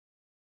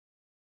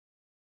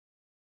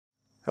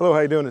Hello,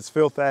 how you doing? It's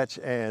Phil Thatch,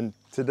 and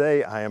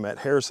today I am at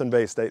Harrison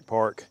Bay State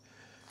Park.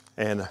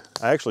 And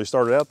I actually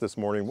started out this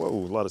morning, whoa,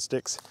 a lot of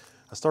sticks.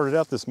 I started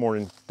out this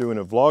morning doing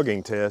a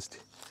vlogging test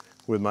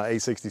with my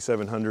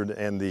a6700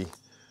 and the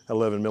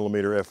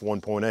 11mm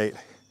f1.8.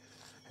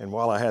 And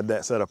while I had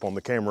that set up on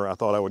the camera, I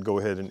thought I would go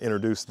ahead and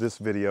introduce this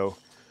video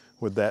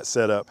with that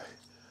setup.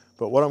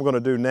 But what I'm gonna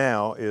do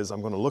now is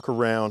I'm gonna look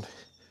around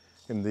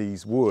in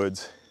these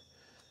woods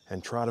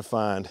and try to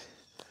find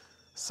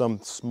some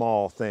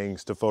small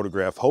things to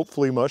photograph,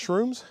 hopefully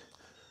mushrooms,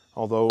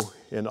 although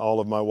in all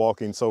of my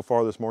walking so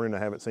far this morning I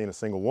haven't seen a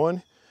single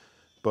one.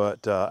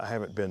 But I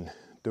haven't been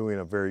doing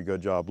a very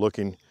good job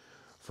looking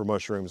for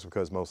mushrooms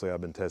because mostly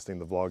I've been testing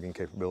the vlogging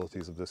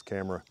capabilities of this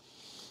camera.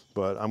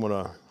 But I'm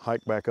gonna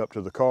hike back up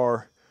to the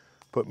car,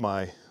 put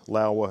my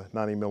Laowa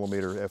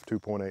 90mm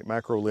f2.8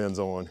 macro lens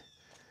on,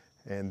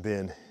 and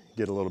then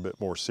get a little bit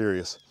more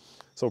serious.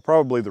 So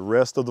probably the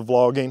rest of the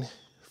vlogging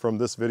from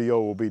this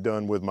video will be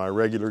done with my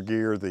regular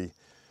gear, the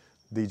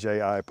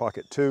DJI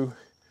Pocket 2,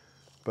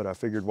 but I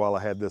figured while I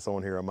had this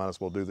on here, I might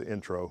as well do the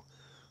intro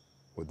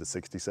with the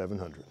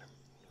 6700.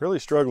 Really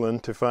struggling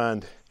to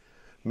find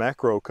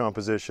macro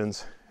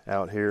compositions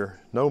out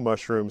here. No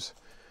mushrooms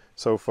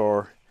so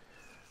far,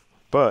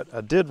 but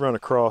I did run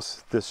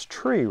across this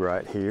tree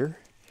right here,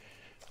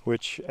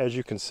 which as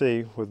you can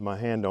see with my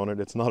hand on it,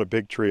 it's not a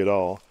big tree at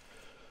all.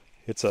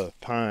 It's a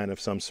pine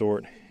of some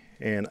sort.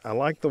 And I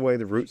like the way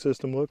the root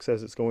system looks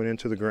as it's going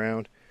into the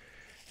ground.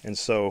 And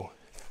so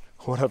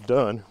what I've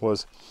done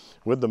was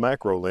with the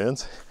macro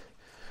lens,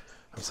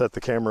 I've set the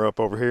camera up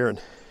over here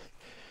and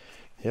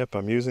yep,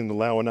 I'm using the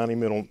Laowa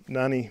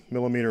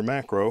 90mm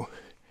macro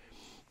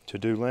to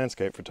do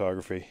landscape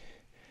photography.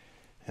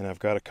 And I've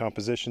got a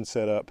composition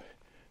set up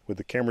with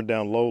the camera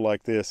down low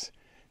like this.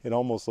 It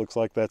almost looks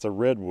like that's a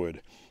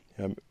redwood.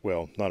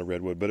 Well, not a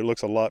redwood, but it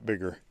looks a lot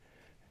bigger.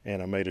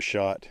 And I made a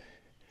shot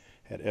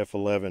at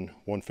f11,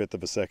 1/5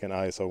 of a second,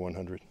 ISO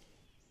 100.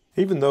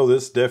 Even though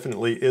this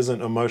definitely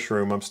isn't a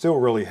mushroom, I'm still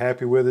really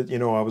happy with it. You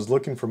know, I was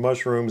looking for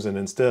mushrooms and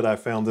instead I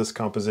found this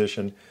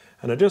composition,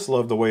 and I just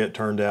love the way it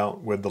turned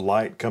out with the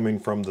light coming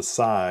from the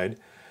side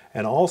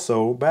and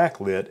also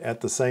backlit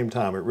at the same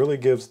time. It really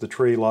gives the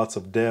tree lots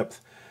of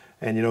depth.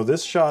 And you know,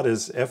 this shot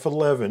is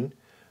f11,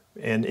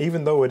 and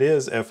even though it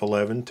is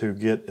f11 to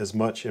get as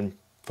much in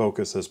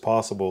focus as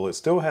possible, it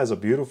still has a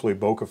beautifully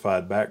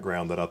bokeh-fied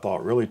background that I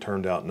thought really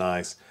turned out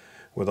nice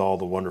with all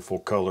the wonderful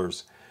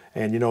colors.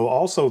 And you know,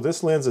 also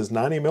this lens is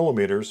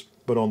 90mm,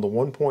 but on the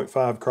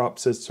 1.5 crop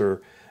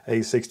sensor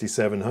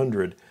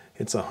a6700,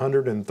 it's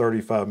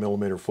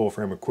 135mm full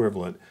frame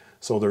equivalent.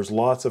 So there's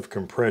lots of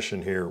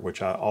compression here,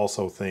 which I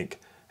also think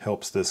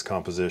helps this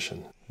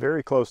composition.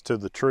 Very close to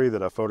the tree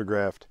that I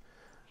photographed,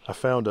 I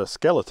found a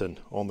skeleton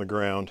on the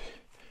ground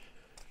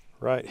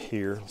right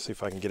here. Let's see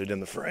if I can get it in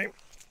the frame.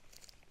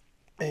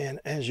 And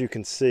as you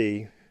can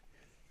see,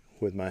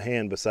 with my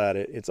hand beside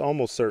it, it's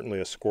almost certainly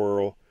a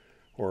squirrel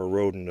or a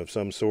rodent of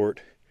some sort.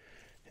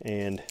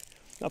 And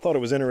I thought it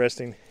was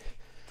interesting,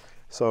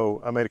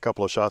 so I made a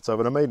couple of shots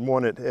of it. I made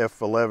one at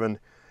f11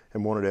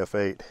 and one at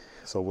f8,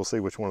 so we'll see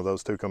which one of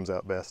those two comes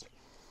out best.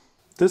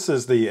 This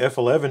is the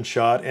f11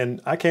 shot, and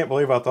I can't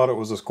believe I thought it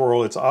was a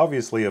squirrel. It's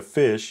obviously a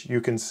fish.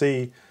 You can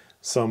see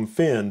some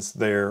fins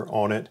there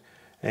on it,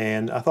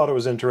 and I thought it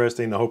was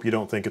interesting. I hope you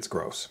don't think it's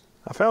gross.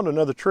 I found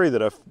another tree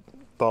that I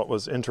thought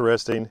was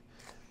interesting.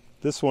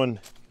 This one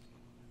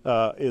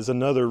is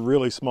another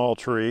really small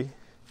tree.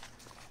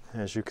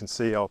 As you can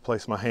see, I'll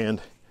place my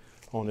hand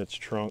on its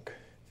trunk.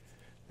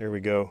 There we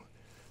go.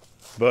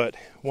 But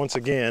once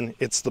again,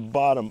 it's the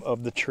bottom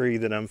of the tree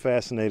that I'm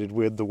fascinated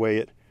with, the way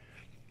it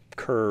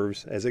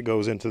curves as it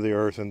goes into the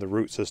earth and the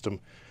root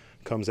system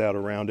comes out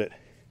around it.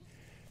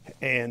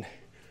 And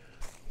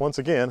once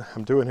again,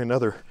 I'm doing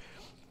another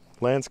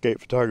landscape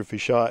photography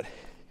shot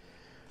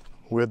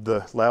with the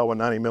Laowa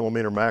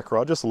 90mm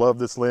macro. I just love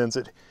this lens.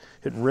 It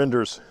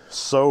renders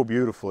so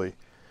beautifully.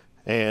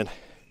 And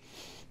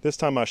this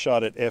time I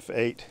shot at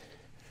f8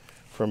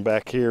 from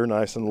back here,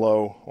 nice and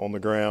low on the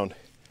ground.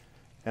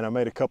 And I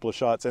made a couple of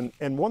shots.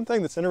 And one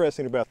thing that's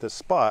interesting about this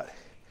spot,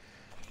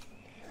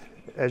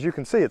 as you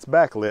can see, it's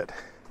backlit.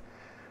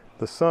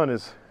 The sun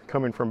is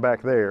coming from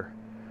back there,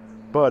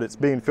 but it's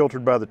being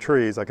filtered by the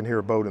trees. I can hear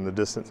a boat in the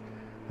distance.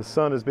 The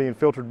sun is being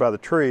filtered by the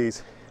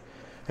trees.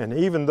 And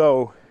even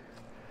though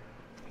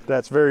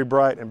that's very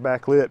bright and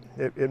backlit,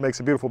 it makes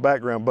a beautiful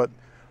background. But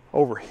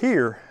over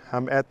here,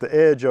 I'm at the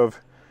edge of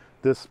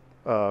this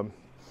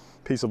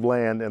piece of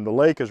land, and the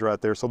lake is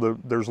right there, so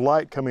there's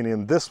light coming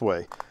in this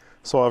way.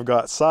 So I've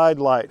got side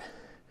light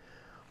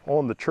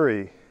on the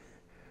tree,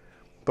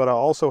 but I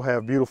also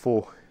have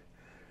beautiful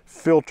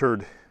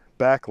filtered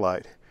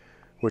backlight,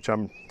 which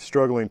I'm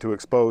struggling to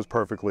expose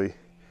perfectly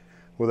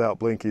without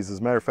blinkies. As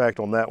a matter of fact,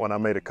 on that one I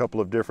made a couple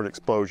of different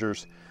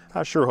exposures.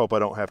 I sure hope I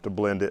don't have to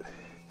blend it.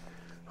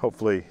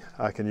 Hopefully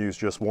I can use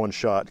just one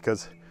shot,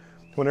 because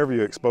whenever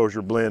you expose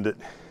your blend, it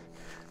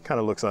kind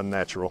of looks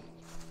unnatural.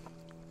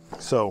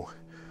 So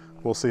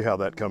we'll see how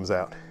that comes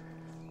out.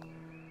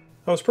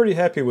 I was pretty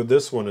happy with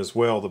this one as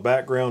well. The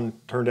background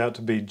turned out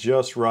to be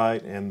just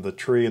right, and the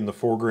tree in the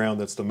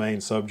foreground that's the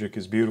main subject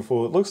is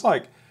beautiful. It looks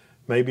like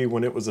maybe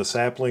when it was a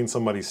sapling,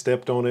 somebody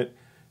stepped on it,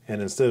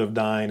 and instead of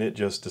dying, it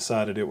just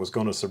decided it was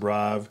going to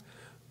survive,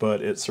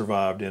 but it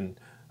survived in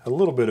a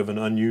little bit of an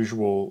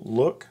unusual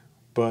look,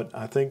 but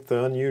I think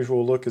the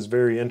unusual look is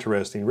very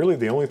interesting. Really,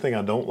 the only thing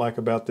I don't like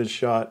about this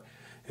shot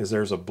is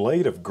there's a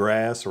blade of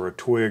grass or a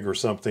twig or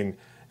something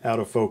out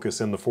of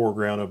focus in the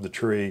foreground of the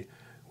tree,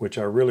 which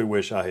I really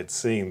wish I had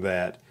seen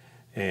that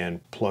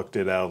and plucked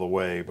it out of the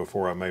way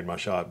before I made my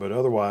shot. But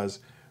otherwise,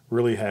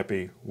 really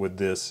happy with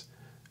this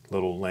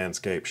little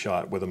landscape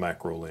shot with a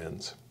macro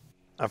lens.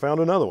 I found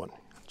another one.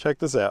 Check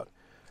this out.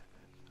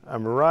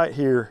 I'm right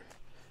here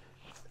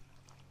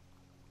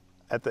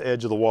at the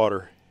edge of the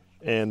water,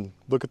 and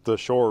look at the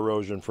shore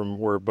erosion from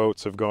where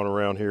boats have gone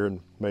around here and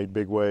made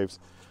big waves.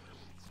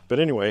 But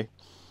anyway,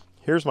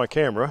 here's my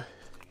camera.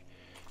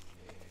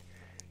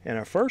 And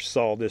I first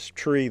saw this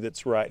tree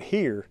that's right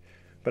here,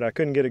 but I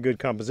couldn't get a good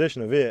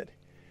composition of it.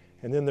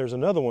 And then there's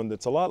another one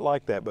that's a lot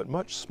like that, but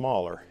much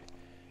smaller.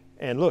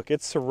 And look,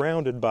 it's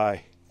surrounded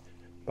by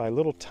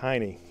little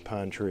tiny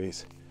pine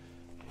trees.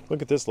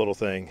 Look at this little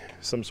thing,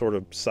 some sort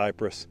of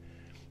cypress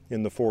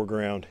in the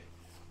foreground,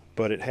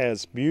 but it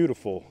has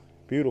beautiful,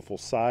 beautiful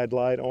side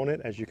light on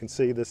it. As you can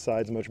see, this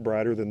side's much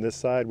brighter than this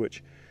side,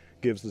 which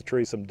gives the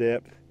tree some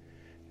depth.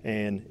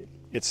 And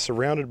it's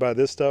surrounded by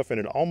this stuff, and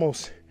it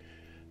almost,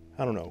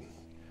 I don't know,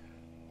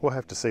 we'll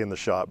have to see in the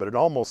shot, but it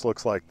almost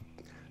looks like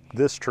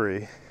this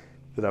tree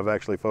that I've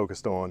actually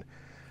focused on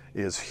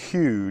is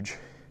huge,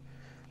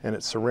 and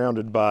it's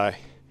surrounded by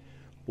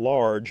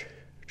large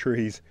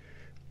trees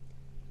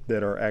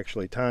that are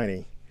actually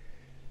tiny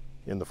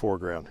in the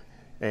foreground.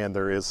 And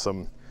there is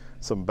some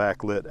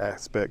backlit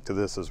aspect to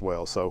this as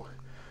well. So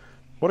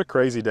what a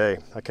crazy day.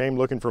 I came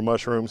looking for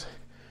mushrooms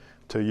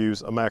to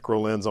use a macro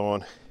lens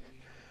on,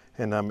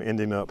 and I'm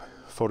ending up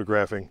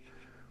photographing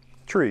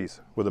trees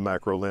with a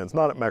macro lens,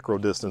 not at macro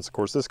distance. Of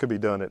course, this could be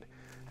done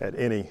at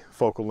any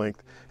focal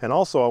length. And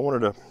also I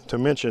wanted to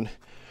mention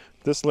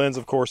this lens,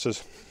 of course,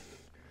 is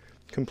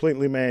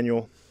completely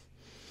manual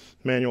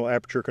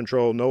aperture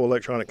control, no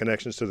electronic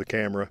connections to the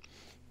camera.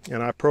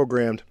 And I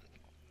programmed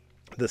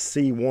the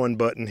C1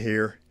 button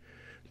here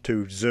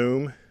to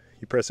zoom.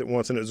 You press it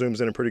once and it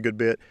zooms in a pretty good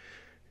bit,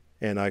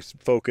 and I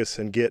focus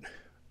and get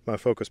my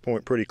focus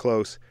point pretty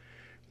close,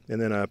 and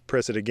then I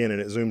press it again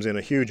and it zooms in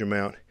a huge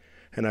amount,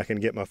 and I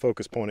can get my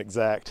focus point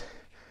exact.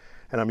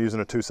 And I'm using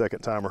a 2-second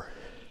timer.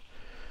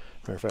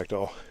 Matter of fact,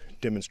 I'll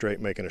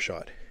demonstrate making a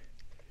shot.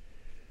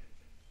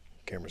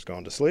 Camera's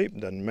gone to sleep,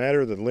 doesn't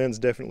matter, the lens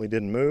definitely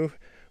didn't move.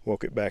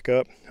 Woke it back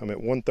up. I'm at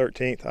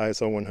 1/13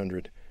 ISO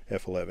 100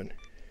 f11.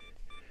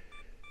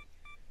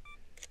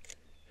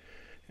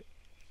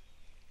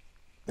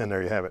 And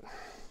there you have it.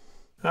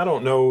 I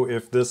don't know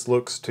if this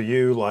looks to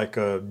you like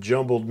a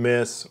jumbled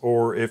mess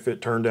or if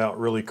it turned out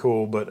really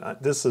cool,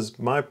 but this is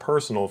my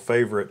personal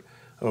favorite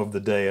of the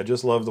day. I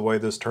just love the way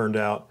this turned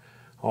out.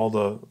 All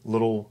the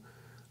little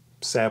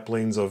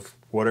saplings of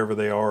whatever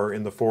they are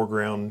in the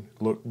foreground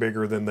look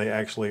bigger than they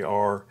actually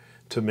are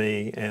to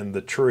me, and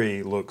the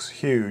tree looks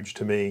huge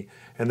to me.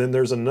 And then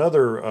there's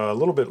another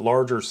little bit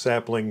larger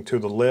sapling to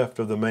the left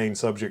of the main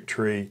subject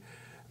tree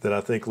that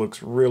I think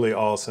looks really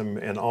awesome,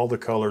 and all the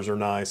colors are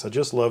nice. I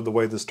just love the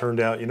way this turned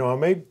out. You know, I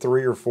made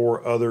 3 or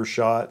 4 other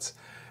shots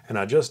and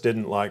I just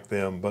didn't like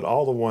them, but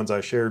all the ones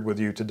I shared with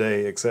you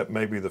today, except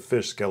maybe the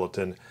fish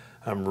skeleton,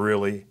 I'm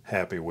really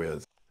happy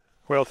with.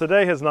 Well,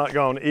 today has not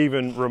gone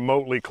even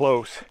remotely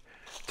close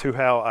to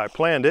how I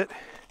planned it.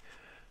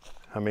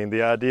 I mean,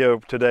 the idea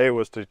of today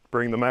was to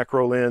bring the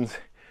macro lens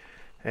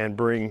and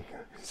bring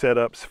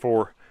setups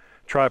for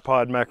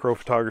tripod macro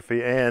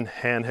photography and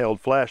handheld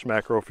flash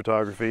macro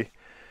photography,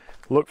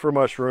 look for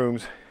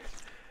mushrooms,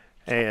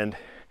 and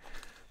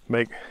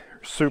make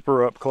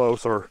super up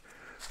close or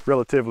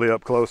relatively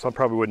up close. I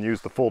probably wouldn't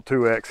use the full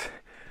 2x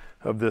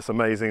of this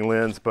amazing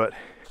lens, but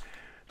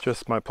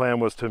just my plan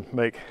was to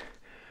make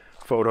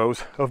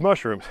photos of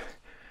mushrooms.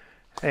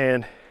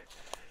 And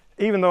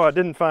even though I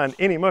didn't find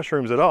any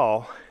mushrooms at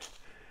all,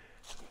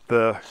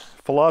 the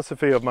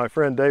philosophy of my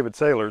friend David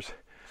Saylor's,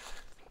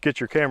 get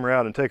your camera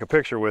out and take a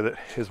picture with it,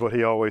 is what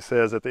he always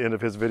says at the end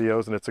of his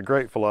videos, and it's a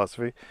great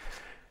philosophy,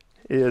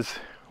 is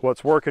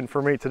what's working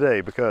for me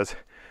today. Because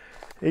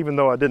even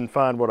though I didn't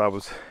find what I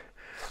was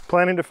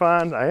planning to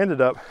find, I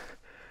ended up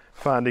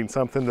finding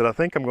something that I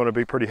think I'm going to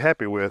be pretty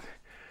happy with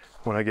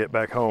when I get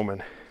back home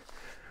and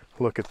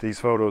look at these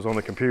photos on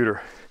the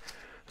computer.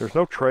 There's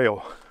no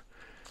trail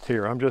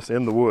here, I'm just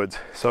in the woods,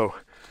 so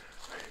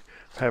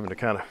I'm having to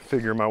kind of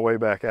figure my way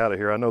back out of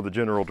here. I know the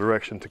general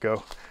direction to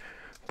go,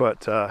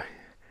 but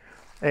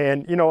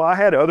and you know, I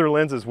had other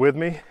lenses with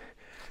me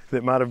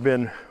that might have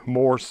been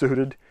more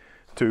suited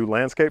to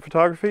landscape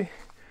photography,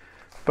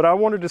 but I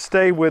wanted to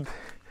stay with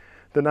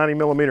the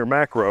 90mm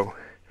macro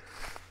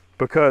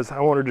because I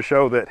wanted to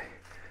show that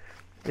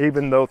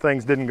even though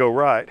things didn't go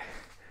right,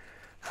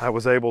 I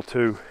was able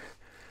to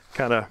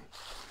kind of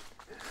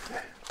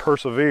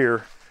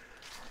persevere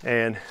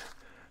and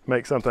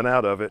make something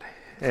out of it.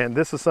 And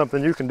this is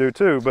something you can do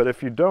too, but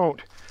if you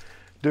don't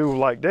do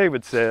like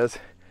David says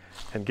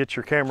and get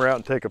your camera out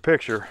and take a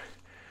picture,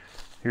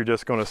 you're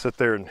just going to sit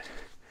there and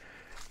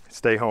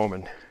stay home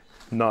and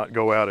not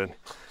go out and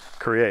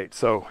create.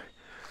 So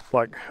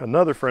like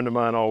another friend of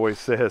mine always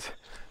says,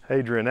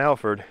 Adrian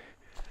Alford,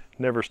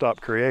 never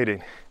stop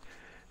creating.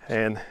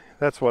 And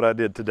that's what I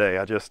did today.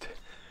 I just,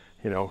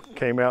 you know,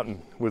 came out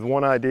and with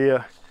one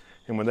idea,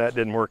 and when that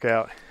didn't work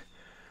out,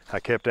 I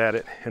kept at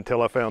it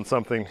until I found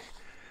something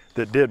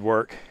that did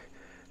work.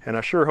 And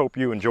I sure hope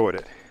you enjoyed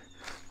it.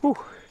 Whew.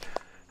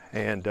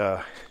 And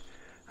I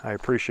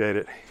appreciate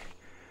it.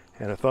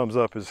 And a thumbs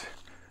up is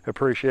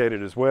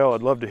appreciated as well.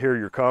 I'd love to hear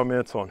your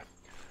comments on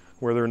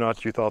whether or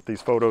not you thought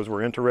these photos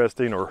were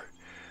interesting or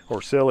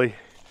silly.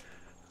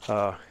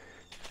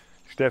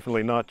 It's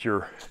definitely not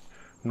your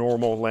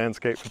normal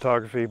landscape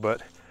photography,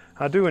 but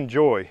I do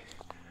enjoy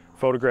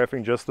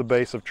photographing just the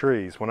base of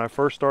trees. When I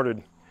first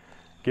started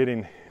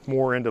getting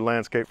more into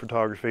landscape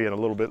photography and a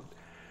little bit,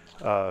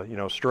 you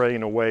know,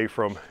 straying away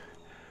from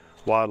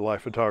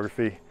wildlife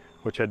photography,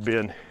 which had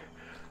been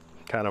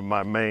kind of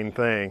my main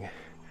thing,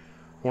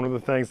 one of the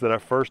things that I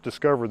first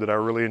discovered that I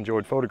really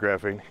enjoyed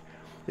photographing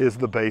is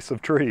the base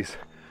of trees.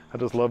 I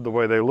just love the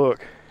way they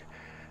look,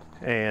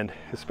 and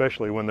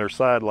especially when they're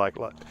side light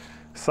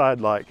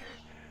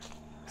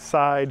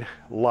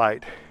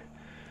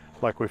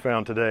like we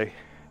found today.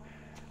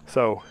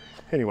 So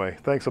anyway,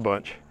 thanks a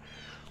bunch.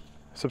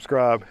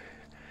 Subscribe,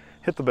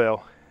 hit the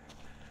bell,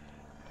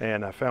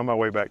 and I found my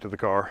way back to the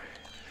car.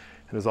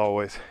 And as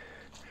always,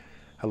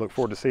 I look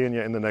forward to seeing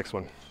you in the next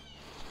one.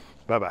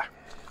 Bye-bye.